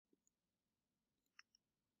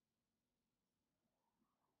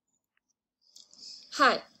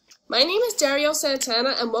Hi, my name is Dario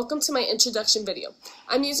Santana and welcome to my introduction video.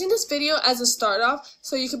 I'm using this video as a start off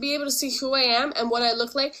so you can be able to see who I am and what I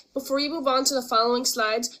look like before you move on to the following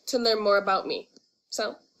slides to learn more about me.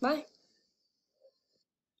 So, bye.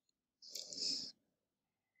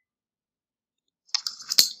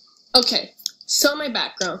 Okay, so my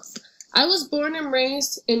background. I was born and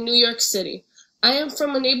raised in New York City. I am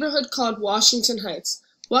from a neighborhood called Washington Heights.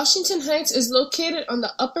 Washington Heights is located on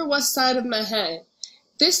the Upper West Side of Manhattan.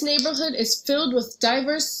 This neighborhood is filled with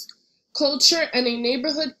diverse culture and a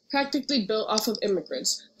neighborhood practically built off of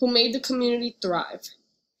immigrants who made the community thrive.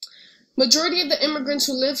 Majority of the immigrants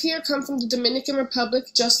who live here come from the Dominican Republic,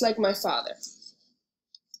 just like my father.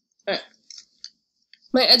 Alright.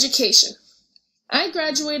 My education. I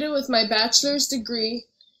graduated with my bachelor's degree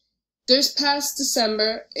this past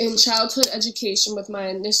December in childhood education with my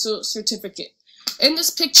initial certificate. In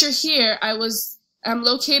this picture here, I'm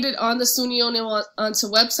located on the SUNY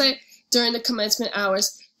Oneonta website during the commencement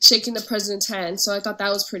hours, shaking the president's hand, so I thought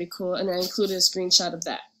that was pretty cool, and I included a screenshot of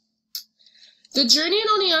that. The journey in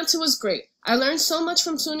Oneonta was great. I learned so much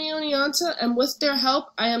from SUNY Oneonta, and with their help,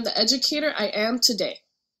 I am the educator I am today.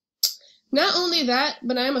 Not only that,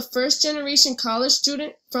 but I am a first-generation college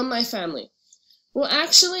student from my family. Well,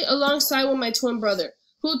 actually, alongside with my twin brother,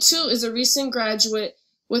 who too is a recent graduate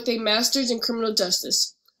with a master's in criminal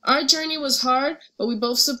justice. Our journey was hard, but we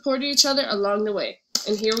both supported each other along the way.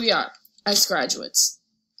 And here we are, as graduates.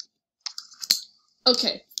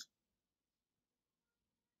 Okay.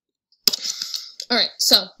 Alright,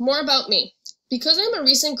 so, more about me. Because I'm a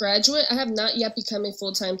recent graduate, I have not yet become a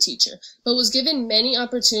full-time teacher, but was given many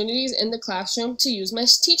opportunities in the classroom to use my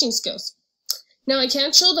teaching skills. Now, I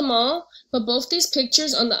can't show them all, but both these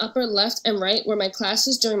pictures on the upper left and right were my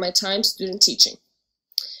classes during my time student teaching.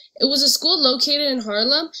 It was a school located in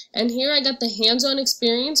Harlem, and here I got the hands-on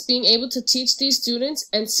experience being able to teach these students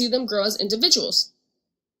and see them grow as individuals.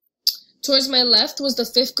 Towards my left was the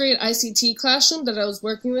 5th grade ICT classroom that I was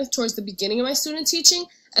working with towards the beginning of my student teaching,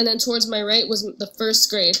 and then towards my right was the 1st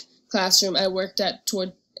grade classroom I worked at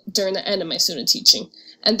during the end of my student teaching.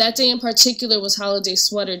 And that day in particular was Holiday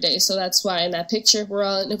Sweater Day, so that's why in that picture we're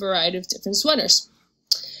all in a variety of different sweaters.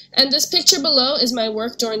 And this picture below is my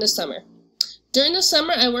work during the summer. During the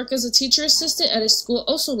summer, I work as a teacher assistant at a school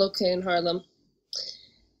also located in Harlem.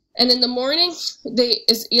 And in the morning,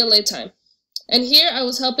 is ELA time. And here I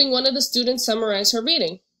was helping one of the students summarize her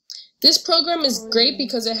reading. This program is great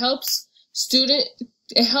because it helps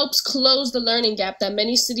close the learning gap that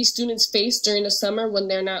many city students face during the summer when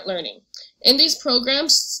they're not learning. In these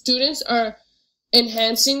programs, students are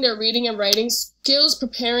enhancing their reading and writing skills,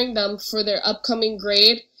 preparing them for their upcoming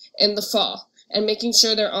grade in the fall, and making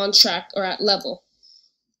sure they're on track or at level.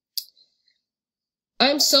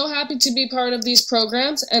 I'm so happy to be part of these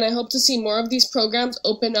programs, and I hope to see more of these programs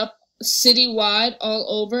open up citywide all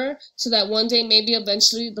over so that one day, maybe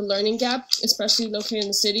eventually, the learning gap, especially located in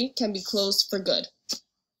the city, can be closed for good.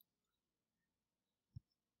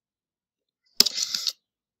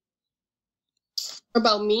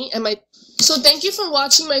 About me and So thank you for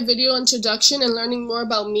watching my video introduction and learning more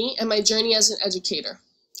about me and my journey as an educator.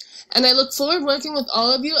 And I look forward to working with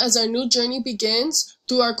all of you as our new journey begins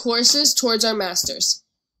through our courses towards our masters.